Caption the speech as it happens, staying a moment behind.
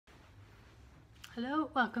Hello,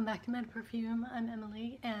 welcome back to Med Perfume. I'm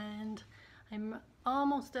Emily and I'm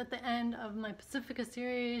almost at the end of my Pacifica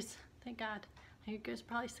series. Thank God. You guys are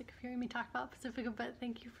probably sick of hearing me talk about Pacifica, but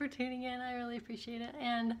thank you for tuning in. I really appreciate it.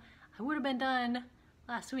 And I would have been done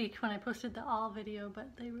last week when I posted the all video,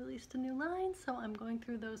 but they released a new line, so I'm going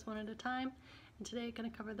through those one at a time. And today I'm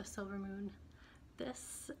going to cover the Silver Moon.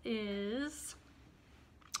 This is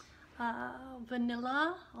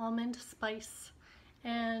vanilla almond spice,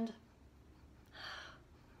 and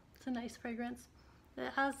it's a nice fragrance.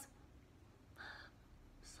 It has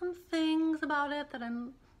some things about it that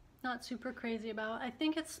I'm not super crazy about. I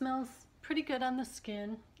think it smells pretty good on the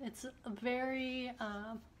skin. It's a very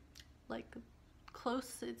like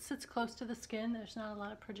close, it sits close to the skin. There's not a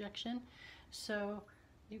lot of projection, so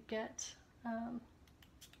you get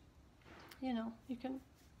you know, you can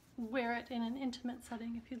wear it in an intimate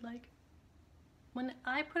setting if you'd like. When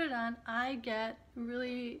I put it on, I get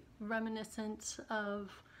really reminiscent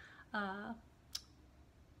of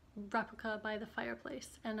Replica by the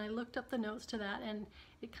Fireplace, and I looked up the notes to that, and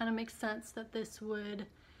it kind of makes sense that this would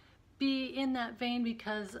be in that vein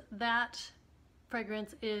because that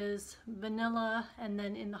fragrance is vanilla, and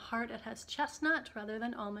then in the heart it has chestnut rather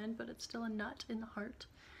than almond, but it's still a nut in the heart,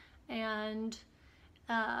 and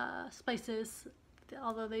spices.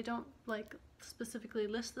 Although they don't like specifically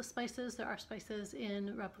list the spices, there are spices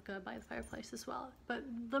in Replica by the Fireplace as well. But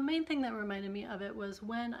the main thing that reminded me of it was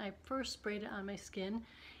when I first sprayed it on my skin,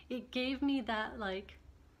 it gave me that, like,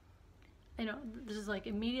 you know, this is like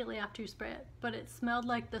immediately after you spray it, but it smelled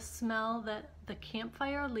like the smell that the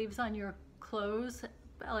campfire leaves on your clothes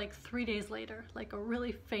like 3 days later, like a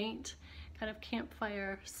really faint kind of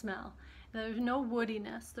campfire smell. There's no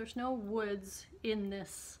woodiness, there's no woods in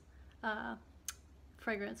this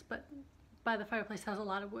fragrance, but By the Fireplace has a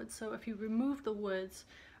lot of woods, so if you remove the woods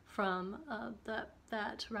from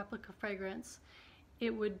that Replica fragrance, it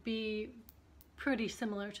would be pretty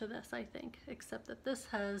similar to this, I think, except that this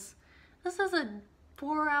has a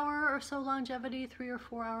 4 hour or so longevity, 3 or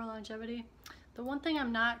 4 hour longevity. The one thing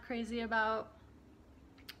I'm not crazy about,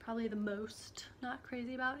 probably the most not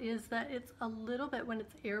crazy about, is that it's a little bit, when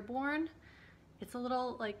it's airborne, it's a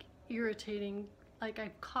little like irritating. Like,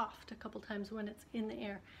 I've coughed a couple times when it's in the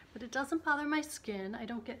air, but it doesn't bother my skin. I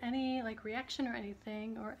don't get any like reaction or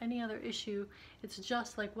anything or any other issue. It's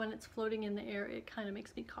just like when it's floating in the air, it kind of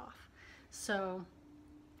makes me cough. So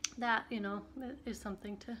that, you know, is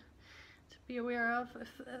something to be aware of if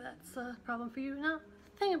that's a problem for you. Now,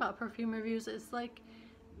 the thing about perfume reviews is, like,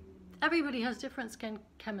 everybody has different skin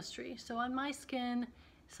chemistry. So on my skin,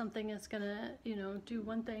 something is gonna, you know, do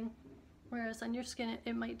one thing, whereas on your skin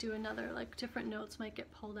it might do another, like different notes might get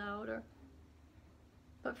pulled out. Or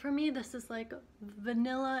but for me, this is like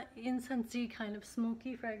vanilla, incensey kind of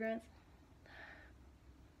smoky fragrance.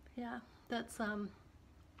 Yeah, that's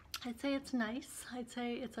I'd say it's nice. I'd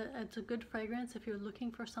say it's a good fragrance if you're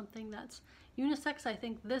looking for something that's unisex. I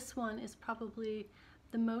think this one is probably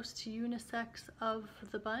the most unisex of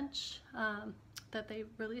the bunch that they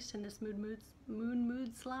released in this Moon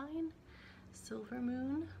Moods line, Silver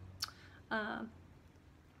Moon.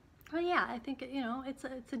 But yeah, I think, you know, it's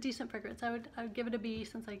a decent fragrance. I would give it a B,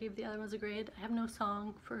 since I gave the other ones a grade. I have no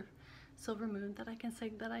song for Silver Moon that I can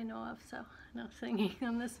sing that I know of, so no singing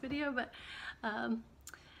on this video, but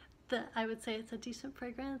I would say it's a decent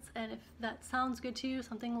fragrance. And if that sounds good to you,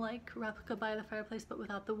 something like Replica by the Fireplace but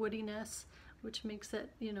without the woodiness, which makes it,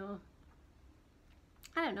 you know,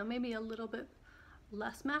 I don't know, maybe a little bit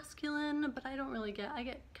less masculine, but I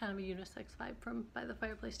get kind of a unisex vibe from By the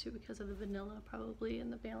Fireplace too, because of the vanilla probably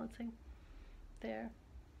and the balancing there.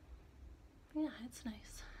 Yeah, it's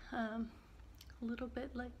nice. A little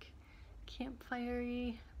bit like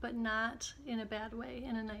campfirey, but not in a bad way,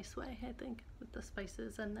 in a nice way, I think, with the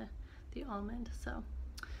spices and the almond. So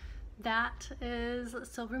that is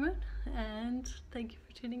Silver Moon, and thank you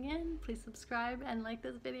for tuning in. Please subscribe and like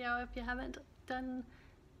this video if you haven't done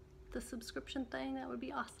the subscription thing. That would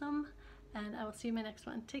be awesome, and I will see you in my next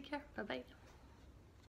one. Take care. Bye bye.